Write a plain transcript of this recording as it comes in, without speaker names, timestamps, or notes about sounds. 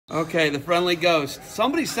Okay, the Friendly Ghost.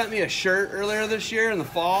 Somebody sent me a shirt earlier this year in the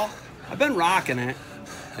fall. I've been rocking it.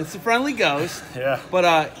 It's the Friendly Ghost. Yeah.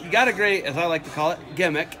 But you got a great, as I like to call it,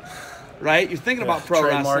 gimmick, right? You're thinking about pro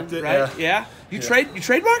wrestling, it, right? Yeah. You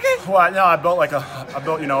trademark it? Well, no, I built like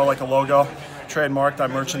a logo, trademarked. I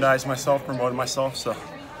merchandised myself, promoted myself. So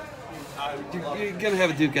You're gonna have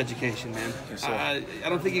a Duke education, man. Yes, sir. I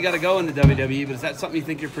don't think you got to go into WWE, but is that something you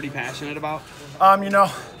think you're pretty passionate about?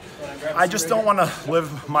 I just don't want to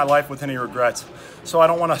live my life with any regrets. So I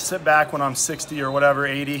don't want to sit back when I'm 60 or whatever,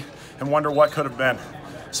 80, and wonder what could have been.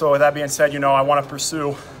 So with that being said, I want to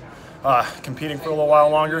pursue competing for a little while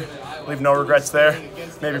longer, leave no regrets there.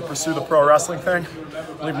 Maybe pursue the pro wrestling thing,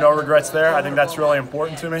 leave no regrets there. I think that's really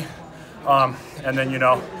important to me. And then,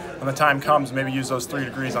 when the time comes, maybe use those 3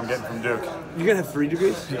 degrees I'm getting from Duke. You're gonna have 3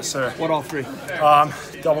 degrees? Yes, sir. What all 3?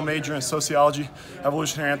 Double major in sociology,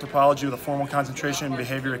 evolutionary anthropology with a formal concentration in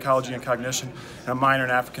behavior, ecology, and cognition, and a minor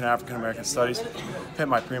in African American studies. Hit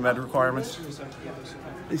my pre-med requirements.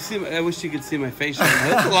 I wish you could see my face right now.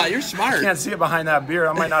 That's a lot. You're smart. You can't see it behind that beard.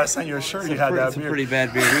 I might not have sent you a shirt. You had that It's a beard. pretty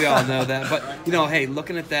bad beard. We all know that. But hey,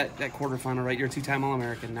 looking at that quarterfinal, right? You're a 2-time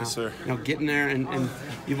All-American now. Yes, sir. Getting there, and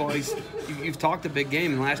you've talked a big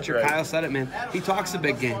game. And last year, Right. Kyle said it, man. He talks a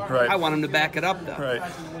big game. Right. I want him to back it up, though.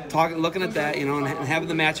 Right. Looking at that, and having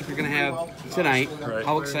the matchup you're going to have tonight. Right.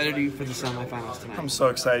 How excited are you for the semifinals tonight? I'm so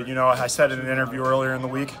excited. I said in an interview earlier in the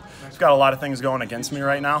week, I've got a lot of things going against me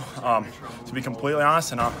right now. To be completely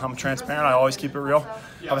honest, and I'm transparent, I always keep it real.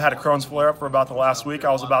 I've had a Crohn's flare-up for about the last week.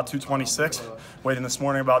 I was about 226, waiting this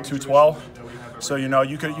morning about 212. So,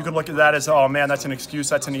 you could look at that as, oh man, that's an excuse,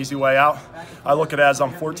 that's an easy way out. I look at it as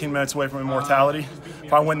I'm 14 minutes away from immortality.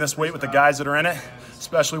 If I win this weight with the guys that are in it,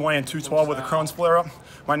 especially weighing 212 with a Crohn's flare-up,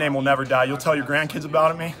 my name will never die. You'll tell your grandkids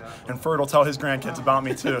about me, and Ferd will tell his grandkids about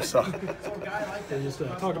me too. So, and just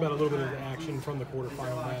talk about a little bit of the action from the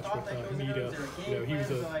quarterfinal match with Mita. He was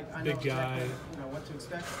a big guy.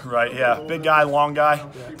 Right, yeah, big guy, long guy,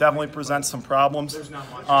 definitely presents some problems.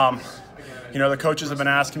 The coaches have been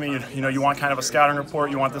asking me, you want kind of a scouting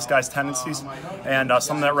report, you want this guy's tendencies, and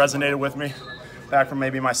something that resonated with me back from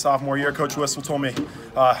maybe my sophomore year. Coach Whistle told me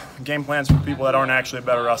game plans for people that aren't actually a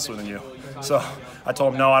better wrestler than you. So I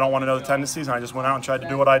told him, no, I don't want to know the tendencies, and I just went out and tried to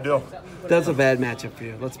do what I do. That's a bad matchup for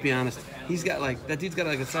you. Let's be honest. That dude's got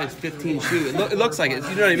like a size 15 shoe. It looks like it.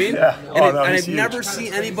 You know what I mean? Yeah. And I've never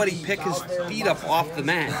seen anybody pick his feet up off the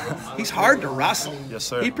mat. He's hard to wrestle. Yes,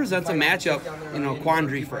 sir. He presents a matchup,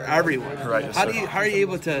 quandary for everyone. Right. Yes, how are you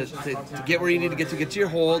able to get where you need to get to your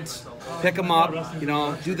holds, pick them up,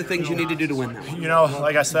 do the things you need to do to win them?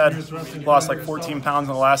 Like I said, lost like 14 pounds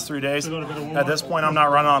in the last 3 days. At this point, I'm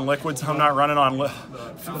not running on liquids. I'm not running on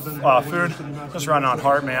food. Just running on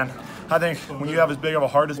heart, man. I think when you have as big of a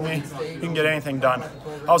heart as me, you can get anything done.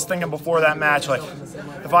 I was thinking before that match, like,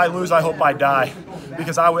 if I lose, I hope I die.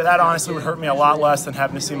 Because that honestly would hurt me a lot less than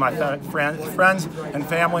having to see my friends and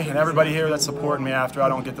family and everybody here that's supporting me after I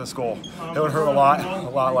don't get this goal. It would hurt a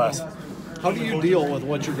lot less. How do you deal with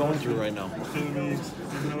what you're going through right now?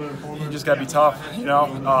 You just got to be tough, You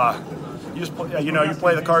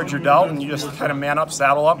play the cards you're dealt, and you just kind of man up,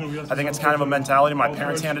 saddle up. I think it's kind of a mentality my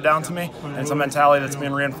parents handed down to me, and it's a mentality that's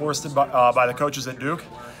been reinforced by the coaches at Duke.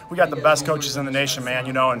 We got the best coaches in the nation, man,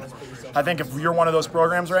 and I think if you're one of those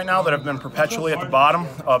programs right now that have been perpetually at the bottom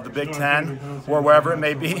of the Big Ten or wherever it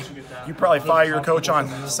may be, you probably fire your coach on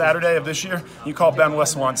Saturday of this year, you call Ben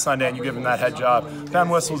Whistle on Sunday and you give him that head job. Ben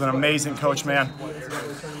Whistle's an amazing coach, man.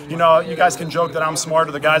 You guys can joke that I'm smart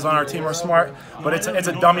or the guys on our team are smart, but it's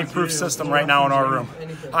a dummy-proof system right now in our room.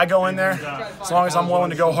 I go in there, as long as I'm willing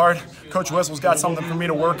to go hard, Coach Whistle's got something for me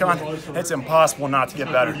to work on. It's impossible not to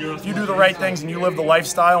get better. If you do the right things and you live the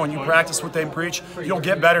lifestyle and you practice what they preach, you'll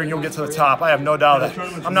get better and you'll get to the top. I have no doubt of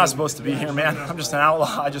that. I'm not supposed to be here, man. I'm just an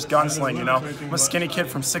outlaw. I just gunsling, I'm a skinny kid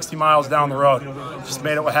from 60 miles down the road. Just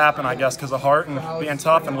made it what happened, I guess, because of heart and being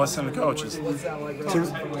tough and listening to coaches. So,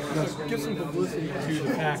 give some publicity to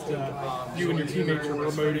the fact you and your teammates are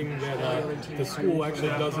promoting that the school actually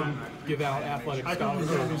doesn't give out athletic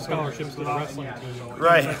scholarships to the wrestling team.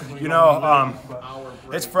 Right.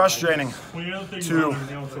 It's frustrating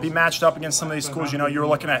to be matched up against some of these schools. You were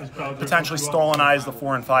looking at potentially stolen eyes the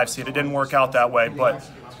 4 and 5 seed. It didn't work out that way, but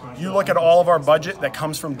you look at all of our budget that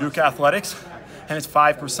comes from Duke athletics, and it's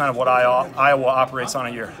 5% of what Iowa operates on a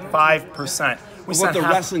year. 5%. What the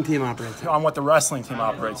wrestling team operates on. On what the wrestling team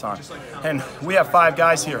operates on. And we have 5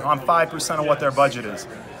 guys here on 5% of what their budget is.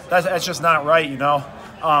 That's just not right,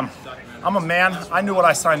 I'm a man. I knew what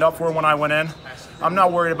I signed up for when I went in. I'm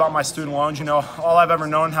not worried about my student loans. You know, all I've ever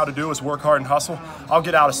known how to do is work hard and hustle. I'll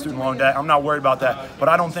get out of student loan debt. I'm not worried about that. But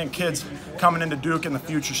I don't think kids coming into Duke in the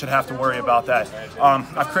future should have to worry about that.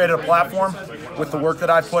 I've created a platform with the work that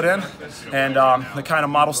I've put in and the kind of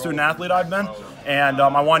model student athlete I've been. And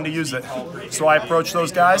I wanted to use it. So I approached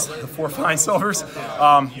those guys, the 4 fine silvers,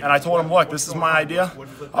 and I told them, look, this is my idea.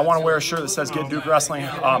 I want to wear a shirt that says Get Duke Wrestling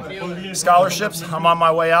Scholarships. I'm on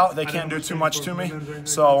my way out. They can't do too much to me.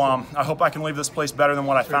 So I hope I can leave this place better than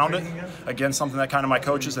what I found it. Again, something that kind of my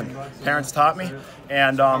coaches and parents taught me.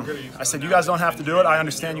 And I said, you guys don't have to do it. I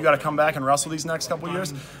understand you got to come back and wrestle these next couple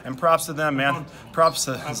years. And props to them, man. Props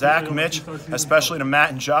to Zach, Mitch, especially to Matt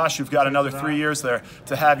and Josh, who've got another 3 years there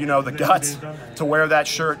to have, you know, the guts to wear that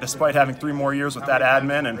shirt despite having 3 more years with that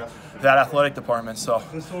admin and that athletic department. So,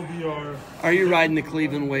 are you riding the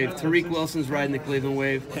Cleveland Wave? Tariq Wilson's riding the Cleveland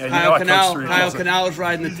Wave. Yeah, Kyle Canal's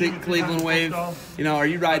riding the Cleveland Wave. You know, are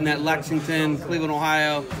you riding that Lexington, Cleveland,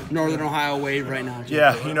 Ohio, Northern Ohio wave right now?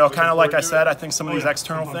 Yeah, you know, kind of like I said, I think some of these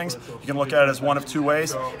external things, you can look at it as one of 2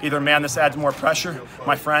 ways. Either, man, this adds more pressure.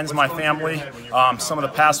 My friends, my family, some of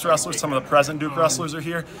the past wrestlers, some of the present Duke wrestlers are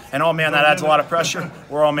here. And, oh, man, that adds a lot of pressure.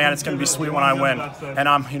 Or, oh, man, it's going to be sweet when I win. And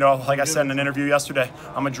I'm, you know, like I said in an interview yesterday,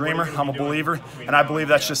 I'm a dreamer. I'm a believer, and I believe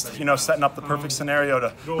that's just, you know, setting up the perfect scenario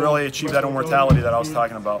to really achieve that immortality that I was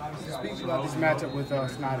talking about. Speak about this matchup with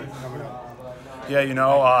Snoddy coming up. Yeah, you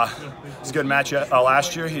know, it's a good match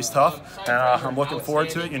last year. He's tough, and I'm looking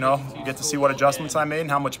forward to it. You know, you get to see what adjustments I made and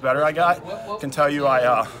how much better I got. I can tell you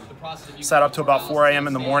I sat up to about 4 a.m.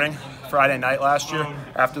 in the morning Friday night last year.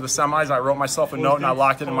 After the semis, I wrote myself a note and I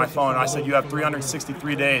locked it in my phone. I said, you have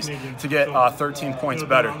 363 days to get 13 points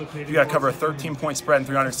better. You got to cover a 13-point spread in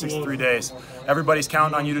 363 days. Everybody's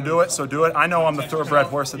counting on you to do it, so do it. I know I'm the thoroughbred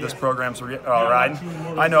horse that this program's riding.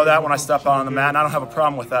 I know that when I step out on the mat, and I don't have a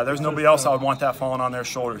problem with that. There's nobody else I would want that falling on their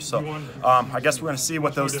shoulders. So I guess we're going to see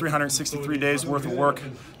what those 363 days worth of work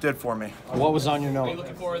did for me. What was on your note?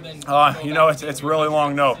 You know, it's a really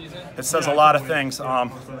long note. It says a lot of things.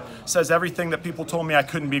 It says everything that people told me I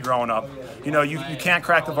couldn't be growing up. You know, you can't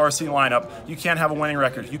crack the varsity lineup. You can't have a winning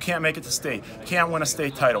record. You can't make it to state. You can't win a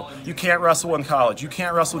state title. You can't wrestle in college. You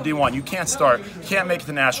can't wrestle D1. You can't start. You can't make it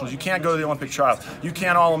to nationals. You can't go to the Olympic trials. You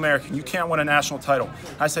can't All-American. You can't win a national title.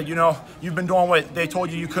 I said, you know, you've been doing what they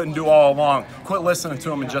told you couldn't do all along. Quit listening to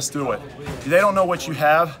them and just do it. They don't know what you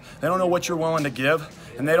have. They don't know what you're willing to give.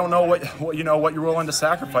 And they don't know what you're willing to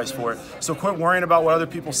sacrifice for it. So quit worrying about what other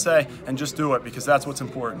people say and just do it, because that's what's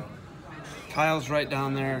important. Kyle's right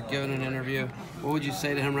down there giving an interview. What would you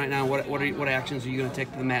say to him right now? What actions are you going to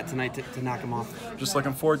take to the mat tonight to knock him off? Just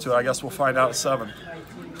looking forward to it. I guess we'll find out at 7.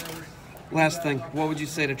 Last thing, what would you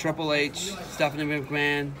say to Triple H, Stephanie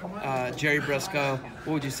McMahon, Jerry Briscoe?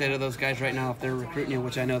 What would you say to those guys right now if they're recruiting you,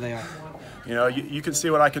 which I know they are? You know, you can see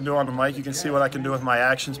what I can do on the mic. You can see what I can do with my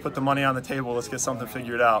actions. Put the money on the table. Let's get something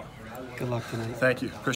figured out. Good luck tonight. Thank you.